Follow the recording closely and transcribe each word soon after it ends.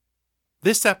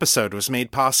This episode was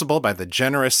made possible by the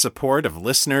generous support of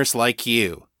listeners like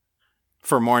you.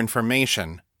 For more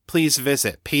information, please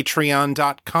visit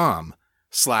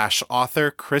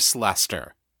patreon.com/author Chris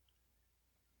Lester.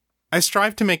 I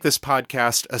strive to make this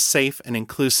podcast a safe and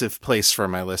inclusive place for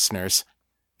my listeners.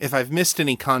 If I've missed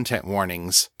any content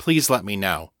warnings, please let me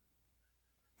know.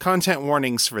 Content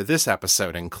warnings for this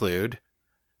episode include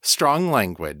strong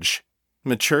language,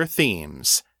 mature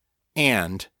themes,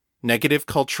 and negative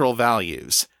cultural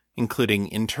values, including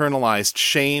internalized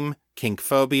shame,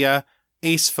 kinkphobia,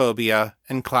 acephobia,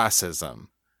 and classism.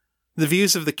 The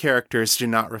views of the characters do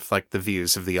not reflect the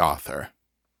views of the author.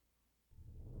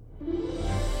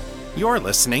 You're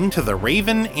listening to The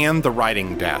Raven and the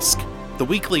Writing Desk, the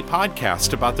weekly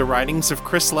podcast about the writings of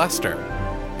Chris Lester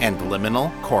and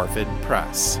Liminal Corvid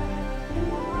Press.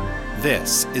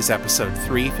 This is episode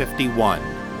 351.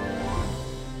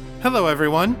 Hello,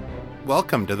 everyone.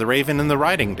 Welcome to The Raven and the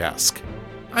Writing Desk.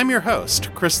 I'm your host,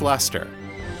 Chris Lester.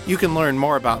 You can learn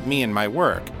more about me and my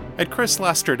work at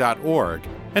chrislester.org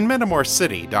and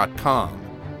metamorcity.com.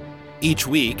 Each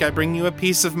week, I bring you a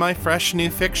piece of my fresh new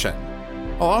fiction.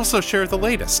 I'll also share the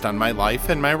latest on my life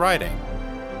and my writing.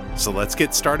 So let's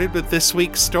get started with this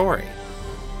week's story.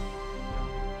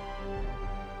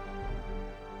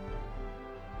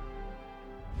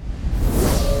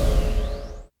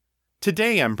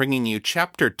 Today I'm bringing you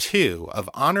Chapter 2 of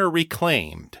Honor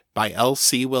Reclaimed by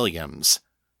L.C. Williams.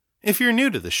 If you're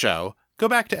new to the show, go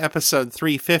back to episode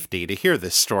 350 to hear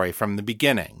this story from the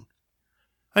beginning.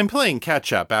 I'm playing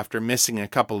catch-up after missing a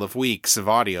couple of weeks of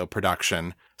audio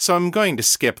production, so I'm going to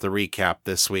skip the recap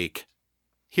this week.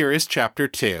 Here is Chapter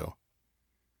 2.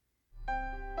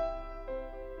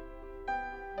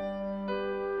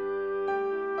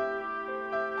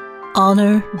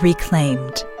 Honor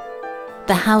Reclaimed.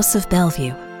 The House of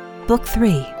Bellevue, Book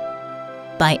 3,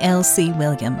 by L.C.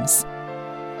 Williams.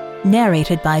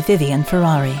 Narrated by Vivian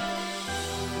Ferrari.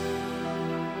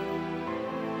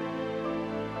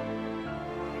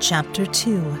 Chapter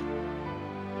 2.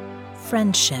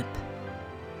 Friendship.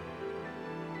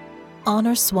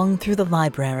 Honor swung through the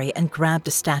library and grabbed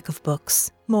a stack of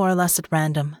books, more or less at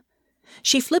random.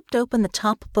 She flipped open the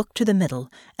top book to the middle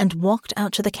and walked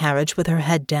out to the carriage with her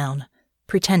head down,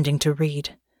 pretending to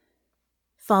read.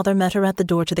 Father met her at the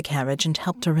door to the carriage and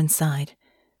helped her inside.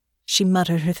 She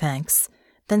muttered her thanks,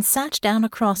 then sat down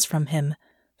across from him,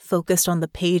 focused on the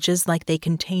pages like they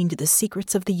contained the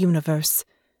secrets of the universe.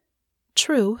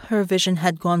 True, her vision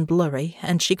had gone blurry,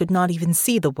 and she could not even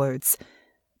see the words,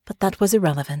 but that was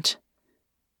irrelevant.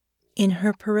 In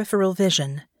her peripheral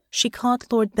vision, she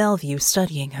caught Lord Bellevue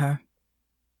studying her.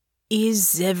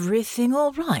 "Is everything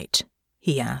all right?"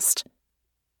 he asked.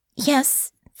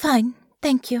 "Yes, fine,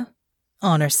 thank you,"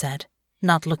 Honor said,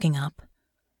 not looking up.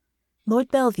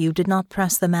 Lord Bellevue did not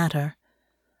press the matter.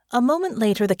 A moment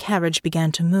later the carriage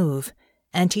began to move,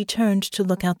 and he turned to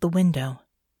look out the window.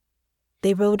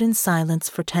 They rode in silence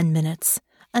for 10 minutes,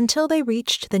 until they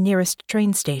reached the nearest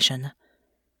train station.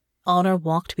 Honor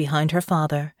walked behind her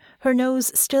father, her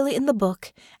nose still in the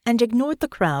book, and ignored the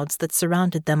crowds that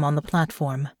surrounded them on the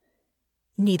platform.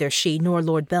 Neither she nor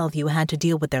Lord Bellevue had to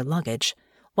deal with their luggage.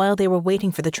 While they were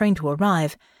waiting for the train to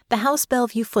arrive, the House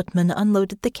Bellevue footman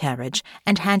unloaded the carriage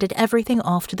and handed everything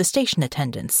off to the station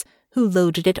attendants, who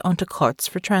loaded it onto carts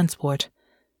for transport.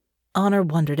 Honor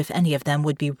wondered if any of them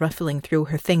would be ruffling through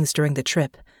her things during the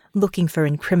trip, looking for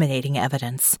incriminating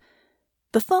evidence.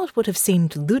 The thought would have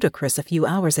seemed ludicrous a few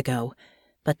hours ago,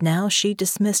 but now she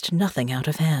dismissed nothing out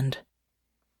of hand.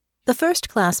 The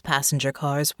first-class passenger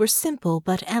cars were simple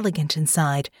but elegant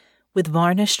inside, with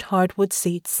varnished hardwood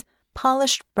seats,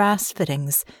 polished brass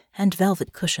fittings, and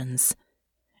velvet cushions.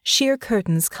 Sheer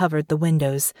curtains covered the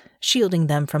windows, shielding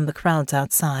them from the crowds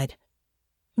outside.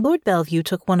 Lord Bellevue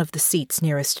took one of the seats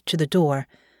nearest to the door,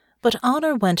 but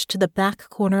Honor went to the back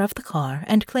corner of the car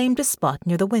and claimed a spot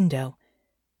near the window.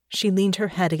 She leaned her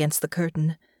head against the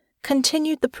curtain,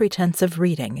 continued the pretense of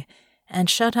reading, and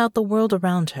shut out the world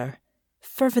around her,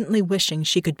 fervently wishing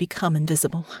she could become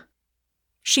invisible.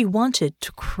 She wanted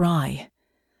to cry.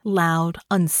 Loud,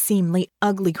 unseemly,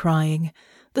 ugly crying,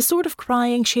 the sort of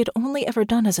crying she had only ever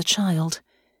done as a child.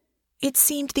 It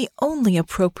seemed the only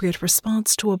appropriate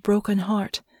response to a broken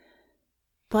heart.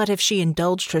 But if she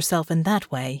indulged herself in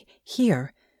that way,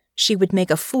 here, she would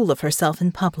make a fool of herself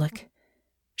in public.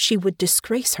 She would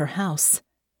disgrace her house.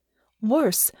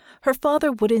 Worse, her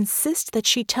father would insist that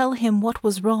she tell him what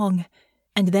was wrong,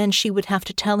 and then she would have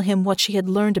to tell him what she had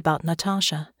learned about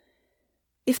Natasha.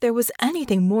 If there was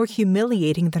anything more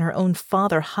humiliating than her own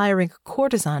father hiring a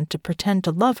courtesan to pretend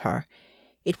to love her,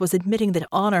 it was admitting that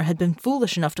Honor had been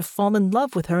foolish enough to fall in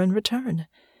love with her in return.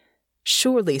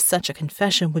 Surely such a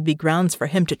confession would be grounds for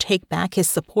him to take back his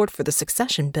support for the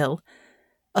succession bill.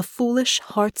 A foolish,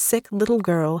 heartsick little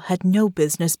girl had no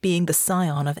business being the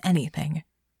scion of anything.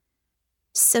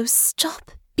 So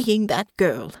stop being that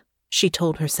girl, she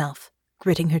told herself,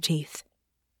 gritting her teeth.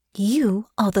 You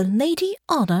are the Lady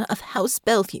Honor of House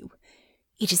Bellevue.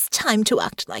 It is time to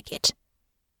act like it.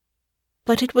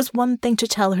 But it was one thing to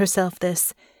tell herself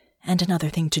this, and another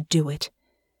thing to do it.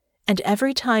 And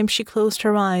every time she closed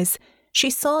her eyes, she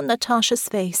saw Natasha's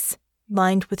face,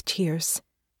 lined with tears.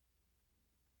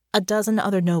 A dozen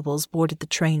other nobles boarded the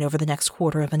train over the next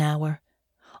quarter of an hour.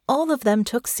 All of them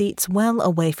took seats well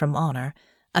away from Honor,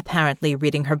 apparently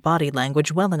reading her body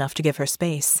language well enough to give her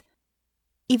space.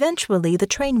 Eventually, the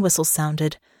train whistle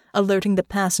sounded, alerting the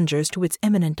passengers to its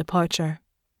imminent departure.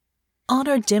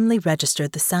 Honor dimly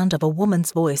registered the sound of a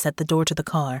woman's voice at the door to the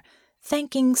car,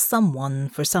 thanking someone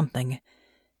for something.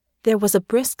 There was a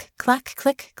brisk clack,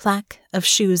 click, clack of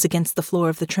shoes against the floor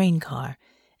of the train car,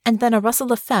 and then a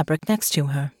rustle of fabric next to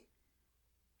her.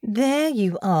 There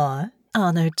you are,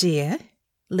 Honor dear,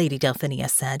 Lady Delphinia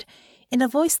said, in a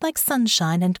voice like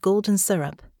sunshine and golden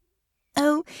syrup.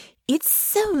 Oh, it's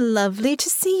so lovely to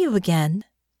see you again.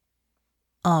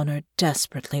 Honor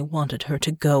desperately wanted her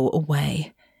to go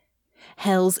away.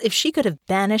 Hells, if she could have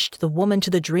banished the woman to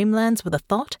the dreamlands with a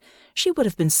thought, she would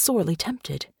have been sorely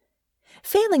tempted.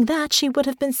 Failing that, she would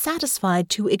have been satisfied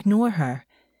to ignore her.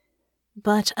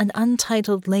 But an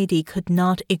untitled lady could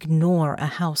not ignore a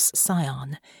house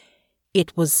scion.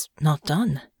 It was not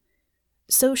done.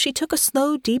 So she took a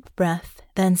slow, deep breath,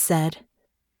 then said,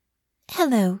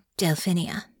 Hello,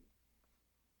 Delphinia.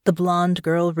 The blonde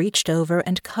girl reached over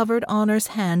and covered Honor's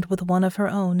hand with one of her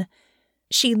own.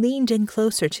 She leaned in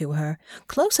closer to her,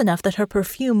 close enough that her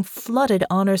perfume flooded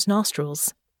Honor's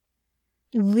nostrils.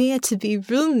 We're to be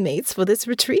roommates for this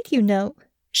retreat, you know,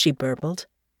 she burbled.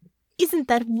 Isn't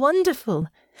that wonderful?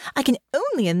 I can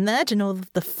only imagine all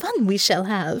of the fun we shall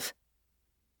have.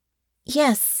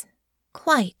 Yes,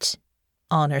 quite,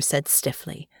 Honor said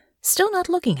stiffly, still not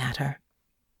looking at her.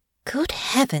 Good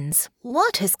heavens,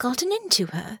 what has gotten into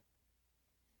her?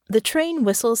 The train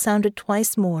whistle sounded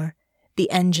twice more, the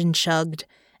engine chugged,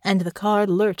 and the car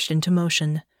lurched into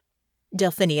motion.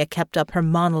 Delphinia kept up her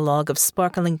monologue of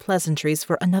sparkling pleasantries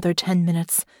for another 10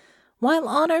 minutes, while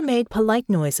Honor made polite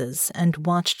noises and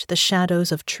watched the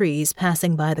shadows of trees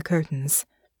passing by the curtains.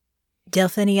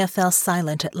 Delphinia fell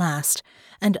silent at last,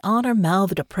 and Honor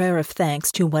mouthed a prayer of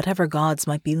thanks to whatever gods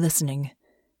might be listening.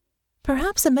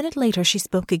 Perhaps a minute later she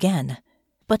spoke again,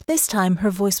 but this time her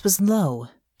voice was low,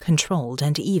 controlled,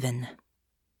 and even.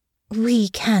 We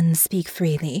can speak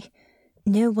freely.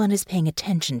 No one is paying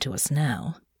attention to us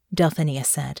now, Delphinia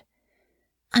said.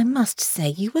 I must say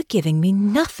you were giving me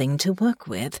nothing to work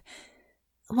with.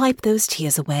 Wipe those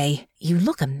tears away. You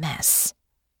look a mess.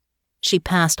 She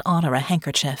passed Honor a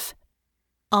handkerchief.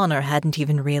 Honor hadn't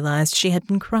even realized she had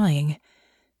been crying.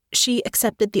 She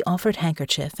accepted the offered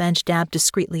handkerchief and dabbed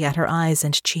discreetly at her eyes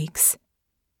and cheeks.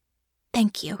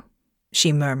 Thank you,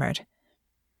 she murmured.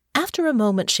 After a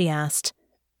moment she asked,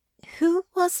 Who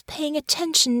was paying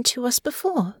attention to us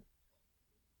before?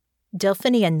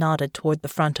 Delphinia nodded toward the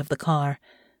front of the car.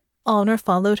 Honor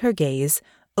followed her gaze,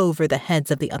 over the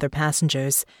heads of the other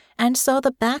passengers, and saw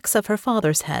the backs of her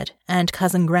father's head and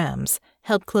Cousin Graham's,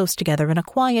 held close together in a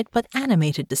quiet but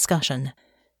animated discussion.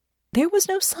 There was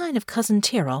no sign of Cousin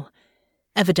Tyrrell.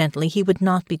 Evidently he would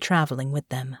not be traveling with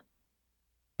them.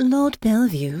 Lord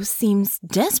Bellevue seems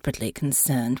desperately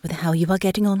concerned with how you are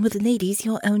getting on with ladies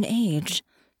your own age,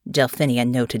 Delphinia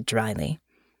noted dryly.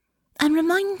 I'm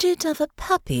reminded of a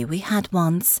puppy we had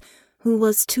once, who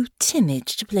was too timid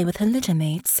to play with her litter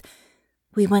mates.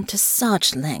 We went to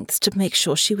such lengths to make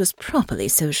sure she was properly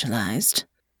socialized.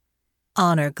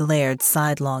 Honor glared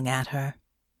sidelong at her.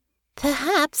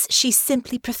 Perhaps she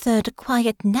simply preferred a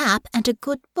quiet nap and a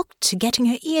good book to getting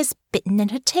her ears bitten and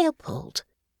her tail pulled.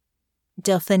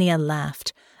 Delphinia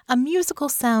laughed, a musical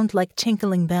sound like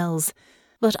tinkling bells,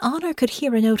 but Honor could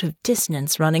hear a note of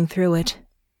dissonance running through it.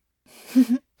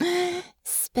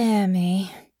 Spare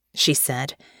me, she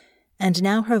said, and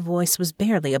now her voice was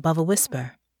barely above a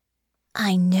whisper.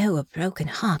 I know a broken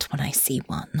heart when I see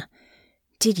one.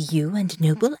 Did you and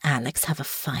noble Alex have a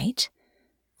fight?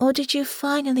 Or did you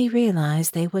finally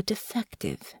realize they were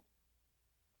defective?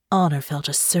 Honor felt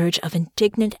a surge of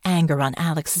indignant anger on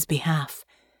Alex's behalf.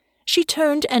 She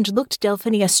turned and looked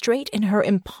Delphinia straight in her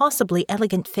impossibly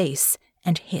elegant face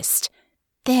and hissed,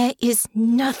 There is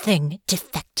nothing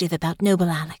defective about noble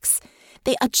Alex.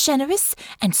 They are generous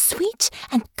and sweet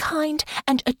and kind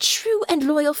and a true and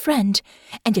loyal friend.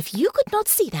 And if you could not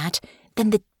see that,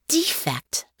 then the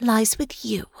defect lies with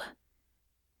you.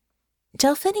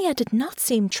 Delphinia did not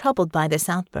seem troubled by this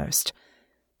outburst.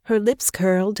 Her lips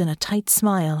curled in a tight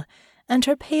smile, and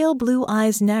her pale blue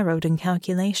eyes narrowed in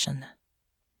calculation.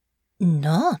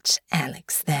 "Not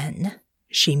Alex, then,"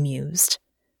 she mused.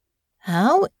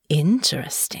 "How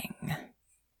interesting."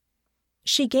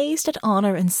 She gazed at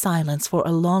Honor in silence for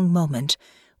a long moment,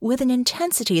 with an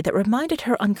intensity that reminded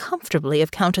her uncomfortably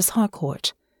of Countess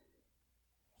Harcourt.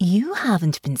 "You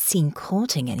haven't been seen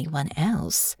courting anyone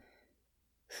else.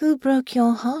 Who broke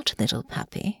your heart, little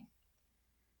puppy?"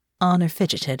 Honor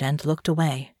fidgeted and looked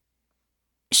away.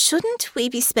 "Shouldn't we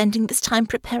be spending this time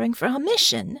preparing for our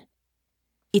mission?"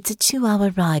 "It's a 2-hour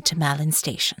ride to Malin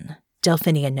Station,"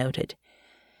 Delphinia noted.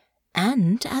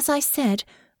 "And, as I said,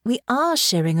 we are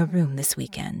sharing a room this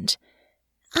weekend.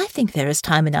 I think there is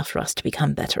time enough for us to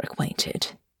become better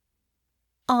acquainted."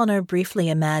 Honor briefly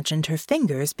imagined her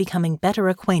fingers becoming better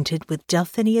acquainted with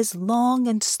Delphinia's long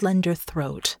and slender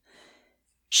throat.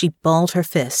 She balled her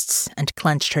fists and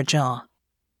clenched her jaw.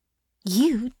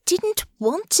 "You didn't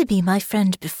want to be my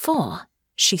friend before,"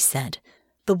 she said,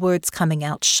 the words coming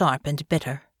out sharp and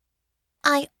bitter.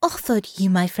 "I offered you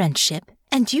my friendship,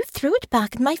 and you threw it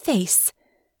back in my face.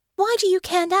 Why do you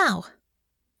care now?"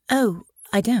 "Oh,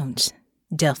 I don't,"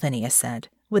 Delphinia said,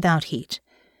 without heat.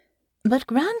 "But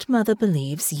grandmother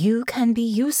believes you can be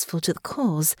useful to the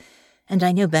cause, and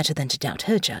I know better than to doubt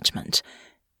her judgment.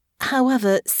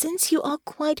 However, since you are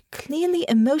quite clearly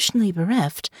emotionally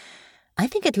bereft, I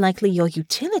think it likely your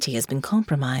utility has been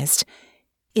compromised.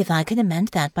 If I can amend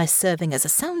that by serving as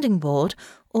a sounding board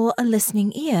or a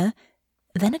listening ear,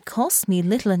 then it costs me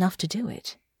little enough to do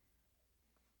it."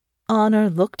 Honor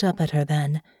looked up at her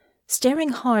then, staring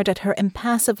hard at her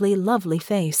impassively lovely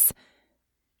face.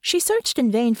 She searched in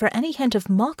vain for any hint of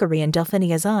mockery in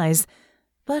Delphinia's eyes,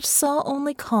 but saw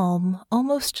only calm,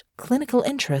 almost clinical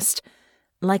interest,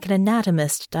 like an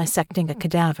anatomist dissecting a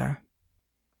cadaver.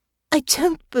 "I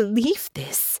don't believe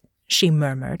this," she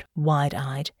murmured,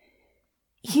 wide-eyed.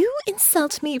 "You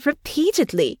insult me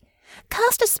repeatedly,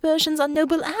 cast aspersions on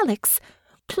noble Alex,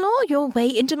 claw your way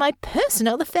into my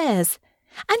personal affairs,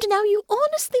 and now you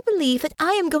honestly believe that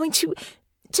I am going to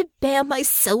bare my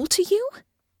soul to you?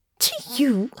 To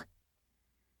you?"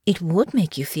 "It would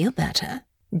make you feel better,"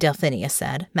 Delphinia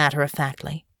said,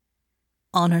 matter-of-factly.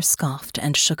 Honor scoffed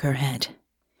and shook her head.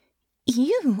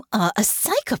 "You are a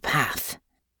psychopath."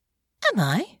 "Am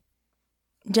I?"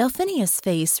 Delphinia's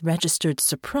face registered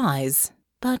surprise,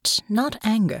 but not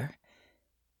anger.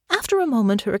 After a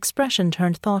moment, her expression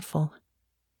turned thoughtful.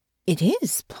 "It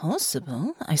is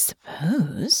possible, I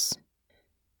suppose."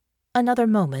 Another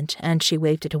moment, and she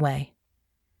waved it away.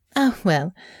 "Oh,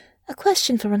 well, a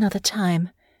question for another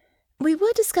time. We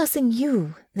were discussing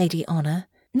you, Lady Honor,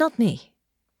 not me."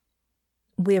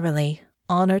 Wearily,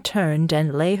 Honor turned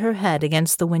and lay her head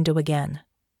against the window again.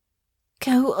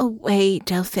 "Go away,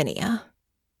 Delphinia."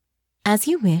 "As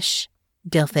you wish,"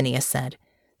 Delphinia said,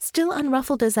 still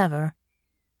unruffled as ever.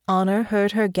 Honor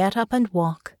heard her get up and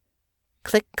walk.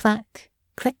 Click-clack,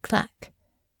 click-clack,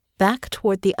 back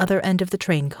toward the other end of the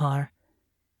train car.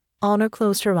 Honor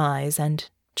closed her eyes and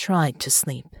tried to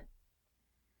sleep.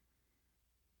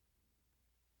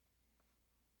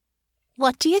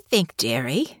 "What do you think,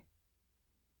 dearie?"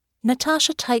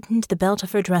 Natasha tightened the belt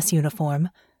of her dress uniform,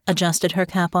 adjusted her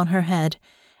cap on her head,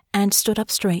 and stood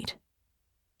up straight.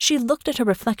 She looked at her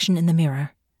reflection in the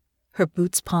mirror. Her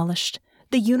boots polished,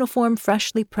 the uniform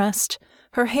freshly pressed,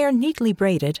 her hair neatly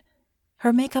braided,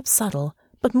 her makeup subtle,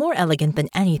 but more elegant than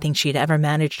anything she'd ever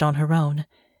managed on her own.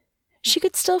 She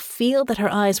could still feel that her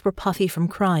eyes were puffy from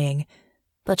crying,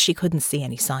 but she couldn't see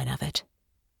any sign of it.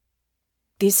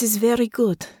 "This is very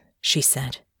good," she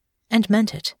said, and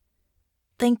meant it.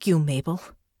 "Thank you, Mabel."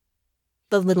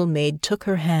 The little maid took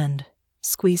her hand,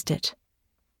 squeezed it.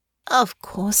 "Of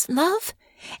course, love.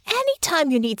 Any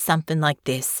time you need something like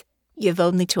this, you've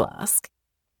only to ask."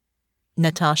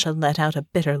 Natasha let out a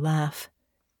bitter laugh.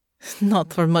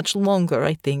 "Not for much longer,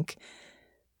 I think.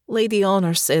 Lady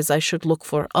Honor says I should look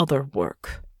for other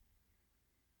work."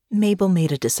 Mabel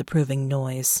made a disapproving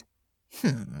noise.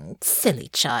 Silly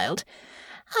child.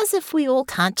 As if we all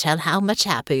can't tell how much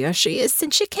happier she is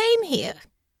since she came here."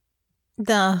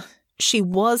 She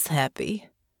was happy,"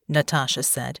 Natasha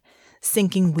said,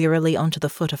 sinking wearily onto the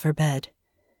foot of her bed.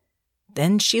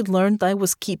 "Then she learned I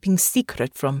was keeping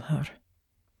secret from her."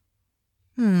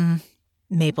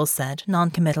 Mabel said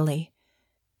noncommittally.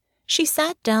 She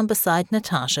sat down beside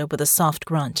Natasha with a soft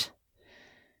grunt.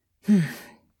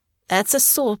 "That's a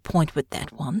sore point with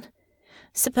that one.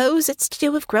 Suppose it's to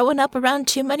do with growing up around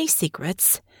too many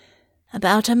secrets.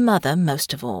 About a mother,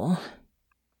 most of all."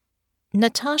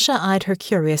 Natasha eyed her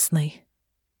curiously.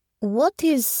 What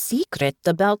is secret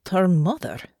about her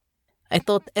mother? I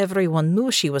thought everyone knew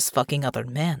she was fucking other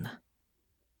men.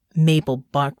 Mabel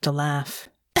barked a laugh.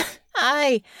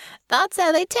 Aye, that's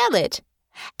how they tell it.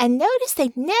 And notice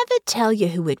they never tell you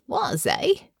who it was,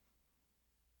 eh?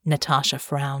 Natasha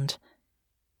frowned.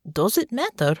 Does it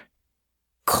matter?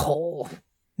 Cool,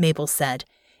 Mabel said,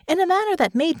 in a manner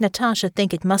that made Natasha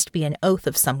think it must be an oath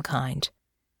of some kind.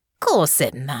 Course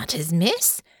it matters,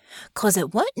 miss. 'Cause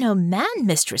it weren't no man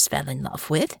Mistress fell in love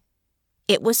with.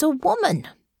 It was a woman.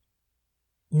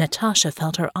 Natasha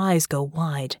felt her eyes go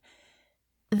wide.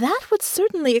 That would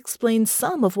certainly explain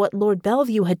some of what Lord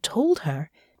Bellevue had told her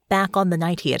back on the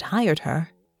night he had hired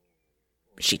her.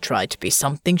 She tried to be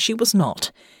something she was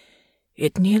not.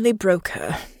 It nearly broke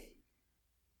her.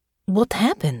 What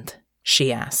happened?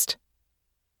 She asked.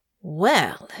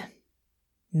 Well,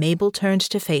 Mabel turned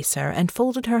to face her and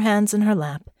folded her hands in her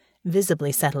lap,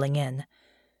 visibly settling in.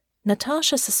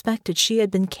 Natasha suspected she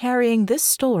had been carrying this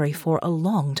story for a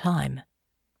long time.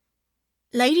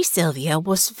 Lady Sylvia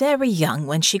was very young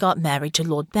when she got married to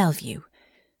Lord Bellevue.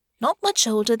 Not much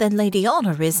older than Lady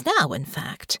Honour is now, in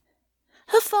fact.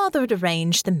 Her father had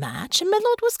arranged the match, and my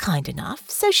lord was kind enough,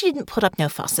 so she didn't put up no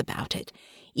fuss about it,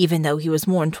 even though he was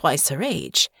more than twice her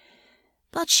age.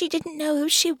 But she didn't know who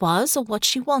she was or what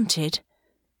she wanted.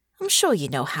 I'm sure you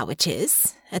know how it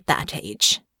is, at that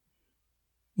age.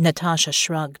 Natasha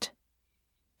shrugged.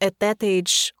 At that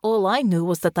age, all I knew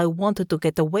was that I wanted to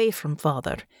get away from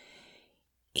father.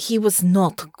 He was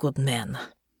not a good man.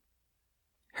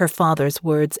 Her father's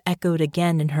words echoed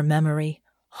again in her memory,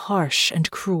 harsh and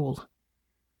cruel.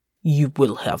 You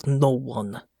will have no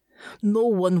one. No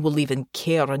one will even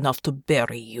care enough to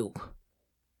bury you.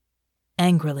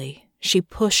 Angrily, she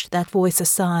pushed that voice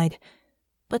aside,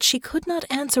 but she could not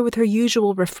answer with her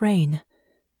usual refrain.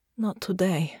 Not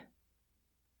today.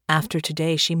 After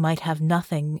today, she might have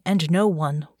nothing and no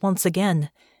one once again.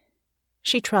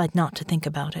 She tried not to think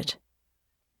about it.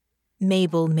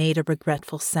 Mabel made a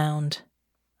regretful sound.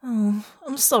 Oh,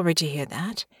 I'm sorry to hear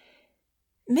that.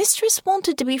 Mistress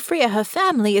wanted to be free of her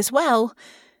family as well,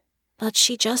 but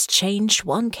she just changed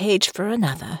one cage for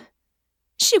another.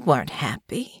 She weren't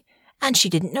happy, and she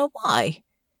didn't know why,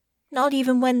 not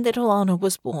even when little Honor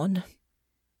was born.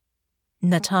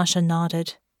 Natasha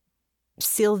nodded.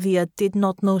 Sylvia did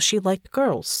not know she liked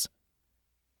girls.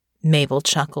 Mabel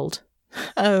chuckled.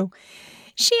 Oh,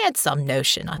 she had some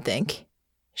notion, I think.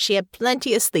 She had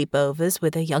plenty of sleepovers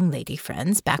with her young lady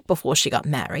friends back before she got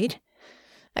married.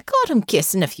 I caught 'em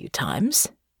kissing a few times.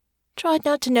 Tried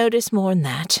not to notice more than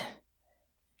that.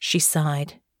 She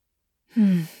sighed.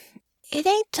 It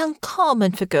ain't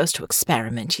uncommon for girls to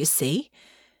experiment, you see.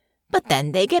 But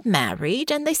then they get married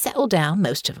and they settle down,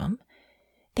 most of 'em.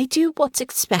 They do what's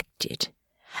expected,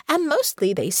 and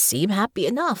mostly they seem happy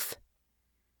enough.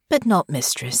 But not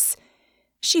Mistress.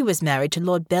 She was married to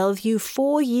Lord Bellevue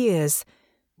 4 years,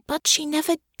 but she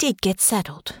never did get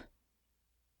settled.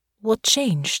 What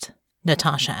changed?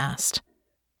 Natasha asked.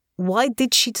 Why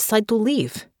did she decide to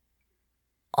leave?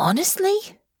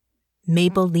 Honestly?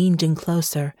 Mabel leaned in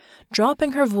closer,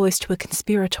 dropping her voice to a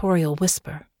conspiratorial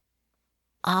whisper.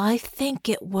 I think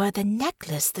it were the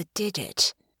necklace that did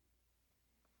it.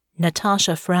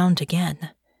 Natasha frowned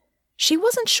again. She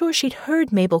wasn't sure she'd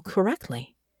heard Mabel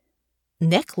correctly.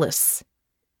 Necklace?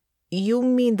 You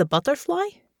mean the butterfly?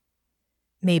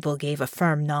 Mabel gave a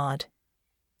firm nod.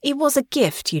 It was a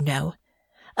gift, you know.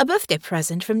 A birthday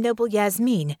present from noble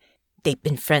Yasmin. They'd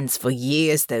been friends for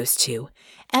years, those two,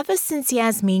 ever since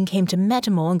Yasmin came to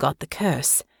Metamore and got the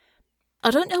curse. I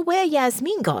don't know where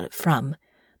Yasmin got it from,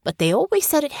 but they always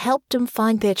said it helped them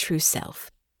find their true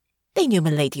self. They knew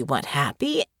Milady weren't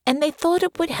happy, and they thought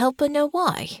it would help her know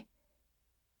why.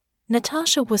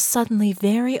 Natasha was suddenly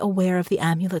very aware of the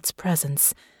amulet's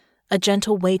presence, a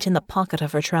gentle weight in the pocket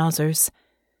of her trousers.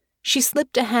 She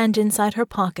slipped a hand inside her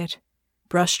pocket,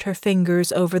 brushed her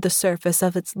fingers over the surface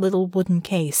of its little wooden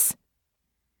case.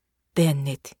 Then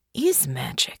it is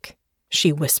magic,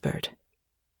 she whispered.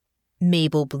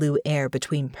 Mabel blew air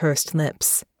between pursed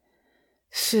lips.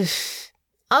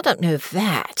 I don't know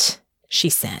that, she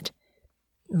said.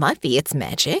 Might be it's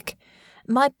magic.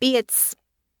 Might be it's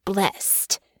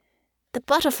blessed. The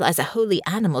butterfly's a holy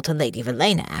animal to Lady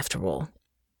Verena, after all.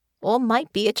 Or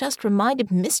might be it just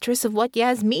reminded Mistress of what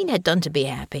Yasmin had done to be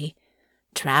happy.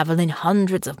 Travelling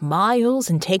hundreds of miles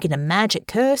and taking a magic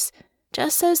curse,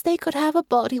 just so's they could have a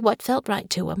body what felt right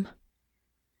to 'em.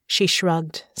 She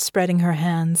shrugged, spreading her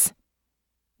hands.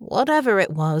 Whatever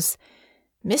it was,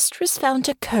 Mistress found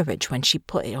her courage when she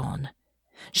put it on.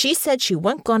 She said she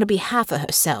weren't going to be half of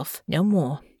herself, no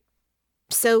more.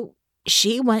 So,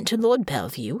 She went to Lord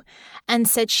Bellevue and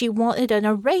said she wanted an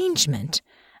arrangement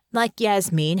like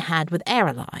Yasmin had with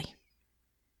Aralai.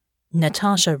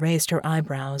 Natasha raised her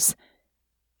eyebrows.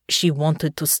 She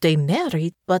wanted to stay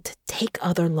married but take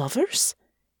other lovers?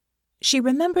 She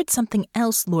remembered something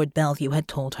else Lord Bellevue had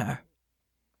told her.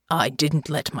 I didn't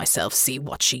let myself see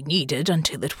what she needed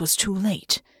until it was too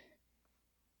late.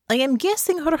 I am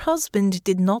guessing her husband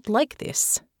did not like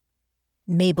this.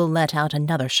 Mabel let out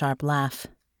another sharp laugh.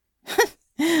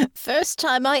 First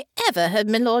time I ever heard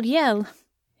my lord yell.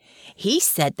 He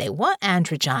said they weren't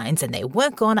androgynes and they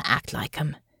weren't going to act like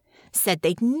 'em. Said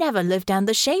they'd never live down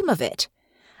the shame of it.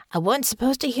 I wasn't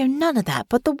supposed to hear none of that,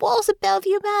 but the walls of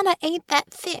Bellevue Manor ain't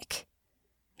that thick.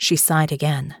 She sighed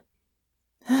again.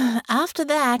 After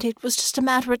that, it was just a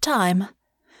matter of time.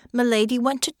 Milady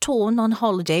went to Torn on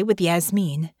holiday with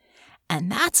Yasmin,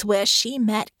 and that's where she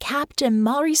met Captain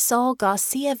Marisol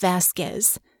Garcia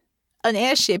Vasquez, an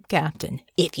airship captain,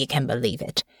 if you can believe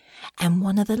it, and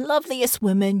one of the loveliest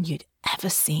women you'd ever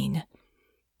seen.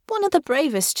 One of the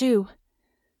bravest, too.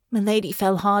 Milady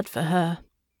fell hard for her.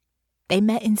 They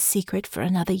met in secret for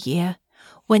another year,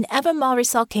 whenever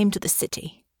Marisol came to the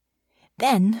city.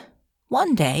 Then,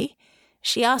 one day,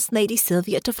 she asked Lady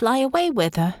Sylvia to fly away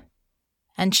with her.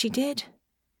 And she did.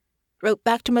 Wrote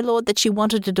back to my lord that she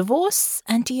wanted a divorce,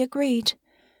 and he agreed.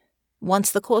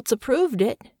 Once the courts approved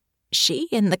it, she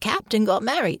and the captain got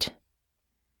married.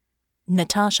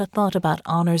 Natasha thought about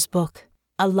Honor's book,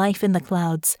 A Life in the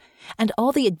Clouds, and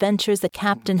all the adventures the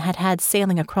captain had had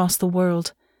sailing across the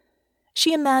world.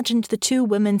 She imagined the two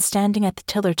women standing at the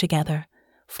tiller together,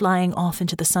 flying off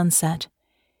into the sunset.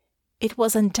 It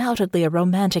was undoubtedly a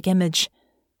romantic image,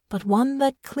 but one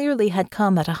that clearly had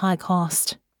come at a high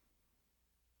cost.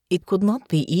 It could not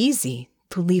be easy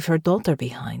to leave her daughter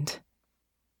behind.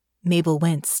 Mabel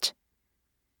winced.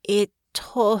 It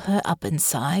tore her up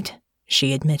inside,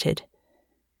 she admitted.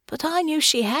 But I knew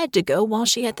she had to go while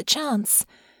she had the chance.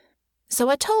 So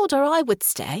I told her I would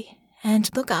stay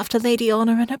and look after Lady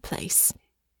Honor in her place.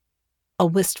 A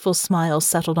wistful smile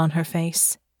settled on her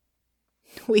face.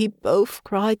 We both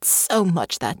cried so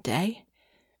much that day.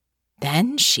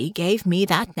 Then she gave me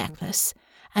that necklace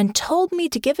and told me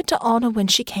to give it to Honor when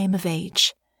she came of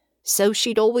age, so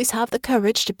she'd always have the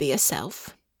courage to be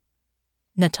herself.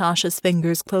 Natasha's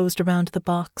fingers closed around the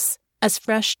box as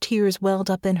fresh tears welled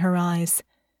up in her eyes.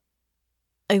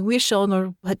 I wish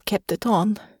Honor had kept it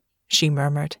on, she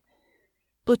murmured.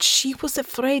 But she was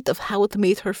afraid of how it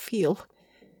made her feel.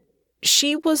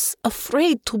 She was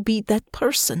afraid to be that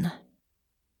person.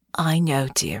 I know,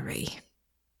 dearie.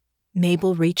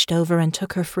 Mabel reached over and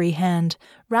took her free hand,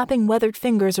 wrapping weathered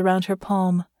fingers around her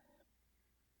palm.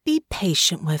 Be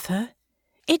patient with her.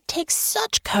 It takes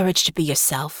such courage to be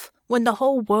yourself when the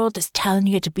whole world is telling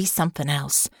you to be something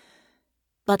else.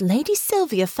 But Lady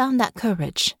Sylvia found that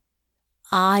courage.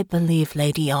 I believe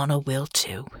Lady Honor will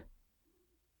too.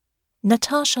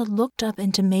 Natasha looked up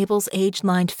into Mabel's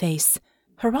age-lined face,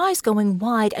 her eyes going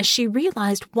wide as she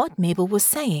realized what Mabel was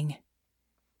saying.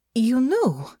 You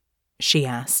knew, she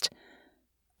asked.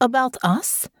 About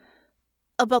us?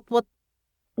 About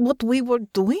what we were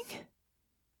doing?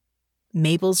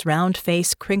 Mabel's round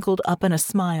face crinkled up in a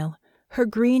smile, her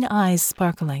green eyes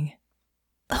sparkling.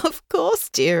 Of course,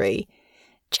 dearie.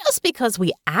 Just because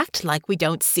we act like we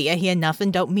don't see or hear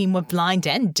nothing don't mean we're blind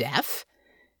and deaf.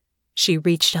 She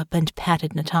reached up and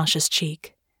patted Natasha's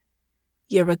cheek.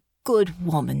 You're a good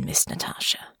woman, Miss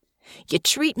Natasha. You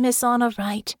treat Miss Honor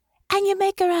right, and you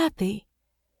make her happy.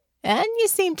 And you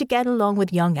seem to get along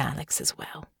with young Alex as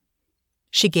well.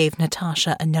 She gave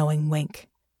Natasha a knowing wink.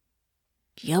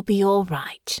 You'll be all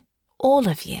right, all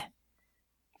of you.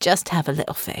 Just have a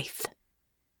little faith.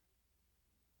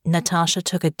 Natasha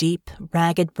took a deep,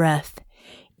 ragged breath,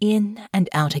 in and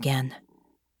out again.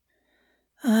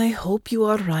 I hope you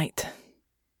are right.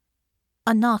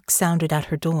 A knock sounded at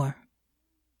her door.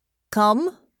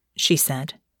 Come, she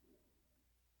said.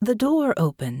 The door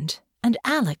opened, and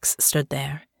Alex stood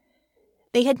there.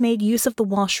 They had made use of the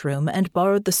washroom and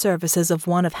borrowed the services of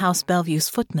one of House Bellevue's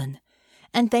footmen,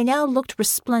 and they now looked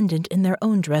resplendent in their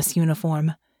own dress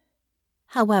uniform.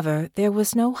 However, there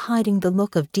was no hiding the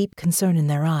look of deep concern in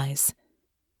their eyes.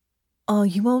 Are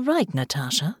you all right,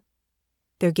 Natasha?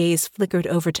 Their gaze flickered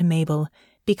over to Mabel,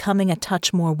 becoming a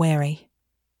touch more wary.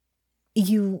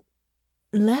 You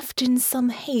left in some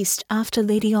haste after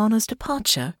Lady Honor's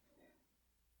departure?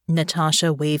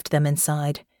 Natasha waved them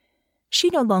inside. She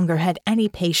no longer had any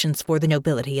patience for the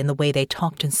nobility in the way they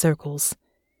talked in circles.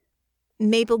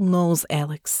 Mabel knows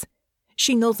Alex.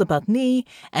 She knows about me,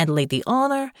 and Lady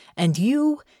Honor, and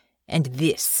you, and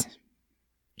this.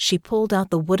 She pulled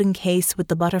out the wooden case with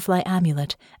the butterfly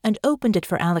amulet and opened it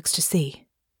for Alex to see.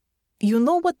 "You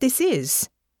know what this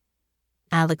is?"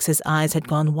 Alex's eyes had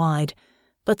gone wide,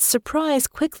 but surprise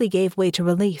quickly gave way to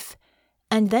relief,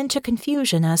 and then to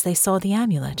confusion as they saw the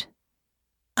amulet.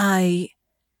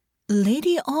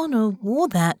 Lady Honor wore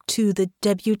that to the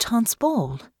debutante's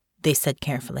ball," they said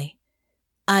carefully.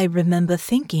 "I remember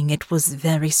thinking it was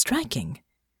very striking."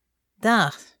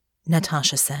 "Ah,"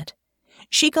 Natasha said.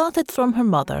 "She got it from her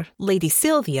mother, Lady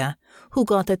Sylvia, who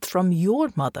got it from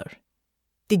your mother.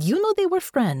 Did you know they were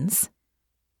friends?"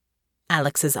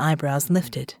 Alex's eyebrows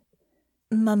lifted.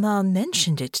 "Mama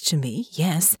mentioned it to me,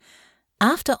 yes,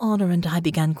 after Honor and I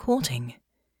began courting."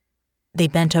 They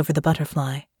bent over the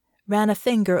butterfly, ran a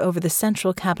finger over the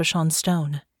central cabochon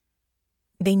stone.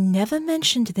 "They never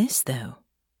mentioned this, though."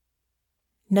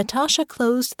 Natasha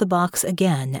closed the box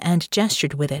again and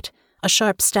gestured with it, a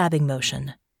sharp stabbing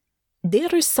motion.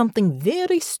 "There is something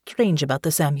very strange about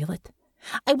this amulet.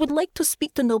 I would like to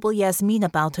speak to Noble Yasmin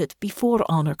about it before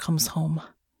Honor comes home."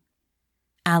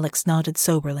 Alex nodded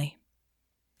soberly.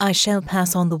 "I shall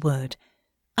pass on the word.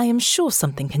 I am sure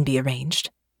something can be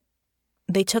arranged."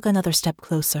 They took another step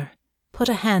closer, put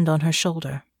a hand on her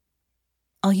shoulder.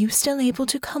 "Are you still able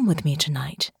to come with me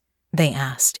tonight?" they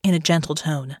asked in a gentle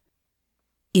tone.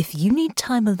 "If you need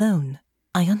time alone,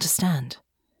 I understand."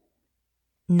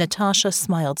 Natasha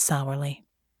smiled sourly.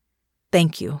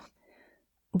 "Thank you.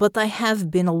 But I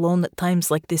have been alone at times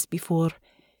like this before,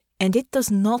 and it does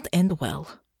not end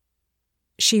well."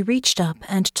 She reached up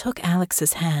and took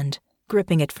Alex's hand,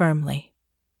 gripping it firmly.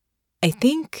 "I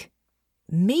think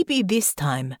maybe this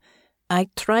time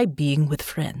I'd try being with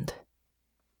friend."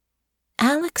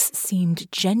 Alex seemed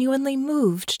genuinely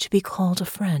moved to be called a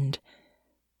friend.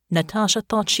 Natasha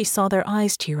thought she saw their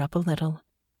eyes tear up a little.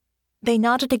 They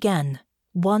nodded again,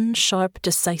 one sharp,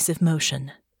 decisive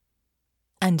motion.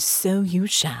 "And so you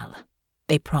shall,"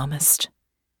 they promised.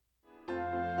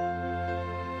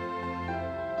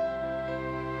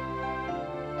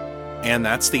 And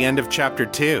that's the end of Chapter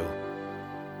 2.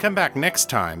 Come back next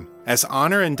time as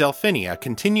Honor and Delphinia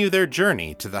continue their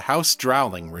journey to the House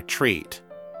Drowling retreat.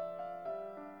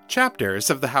 Chapters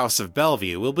of the House of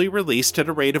Bellevue will be released at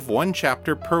a rate of 1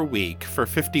 chapter per week for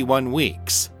 51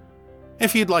 weeks.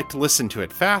 If you'd like to listen to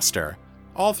it faster,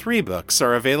 all 3 books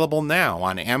are available now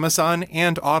on Amazon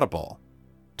and Audible.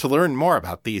 To learn more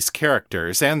about these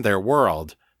characters and their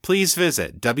world, please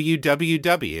visit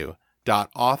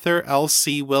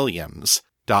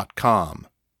www.authorlcwilliams.com.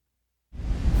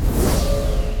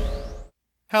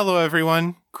 Hello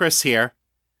everyone, Chris here.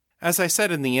 As I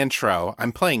said in the intro,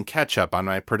 I'm playing catch-up on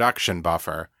my production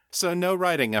buffer, so no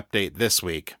writing update this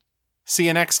week. See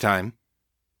you next time.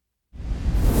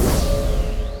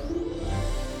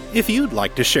 If you'd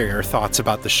like to share your thoughts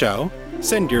about the show,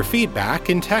 send your feedback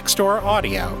in text or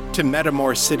audio to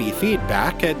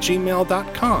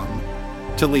metamorcityfeedback@gmail.com.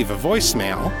 To leave a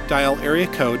voicemail, dial area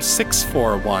code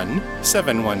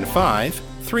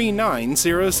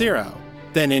 641-715-3900,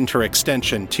 then enter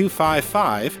extension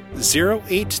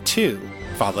 255082,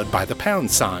 followed by the #.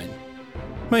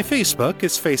 My Facebook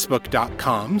is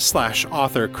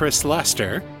facebook.com/author Chris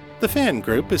Lester. The fan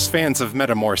group is Fans of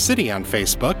Metamor City on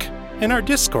Facebook, and our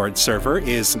Discord server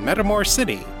is Metamor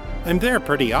City. I'm there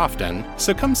pretty often,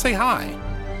 so come say hi.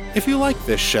 If you like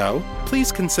this show,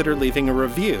 please consider leaving a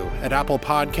review at Apple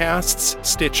Podcasts,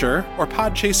 Stitcher, or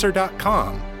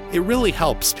Podchaser.com. It really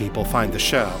helps people find the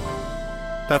show.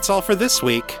 That's all for this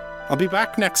week. I'll be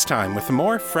back next time with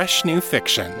more fresh new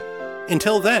fiction.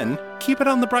 Until then, keep it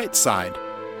on the bright side.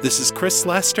 This is Chris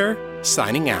Lester,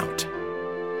 signing out.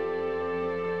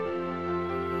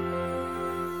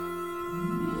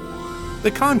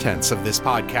 The contents of this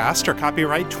podcast are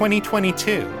copyright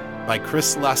 2022 by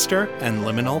Chris Lester and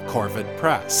Liminal Corvid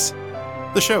Press.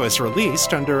 The show is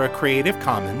released under a Creative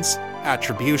Commons,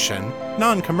 Attribution,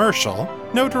 Non-Commercial,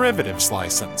 No Derivatives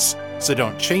license, so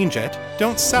don't change it,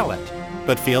 don't sell it,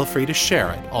 but feel free to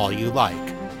share it all you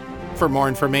like. For more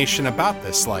information about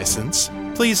this license,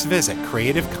 please visit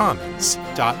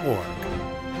creativecommons.org.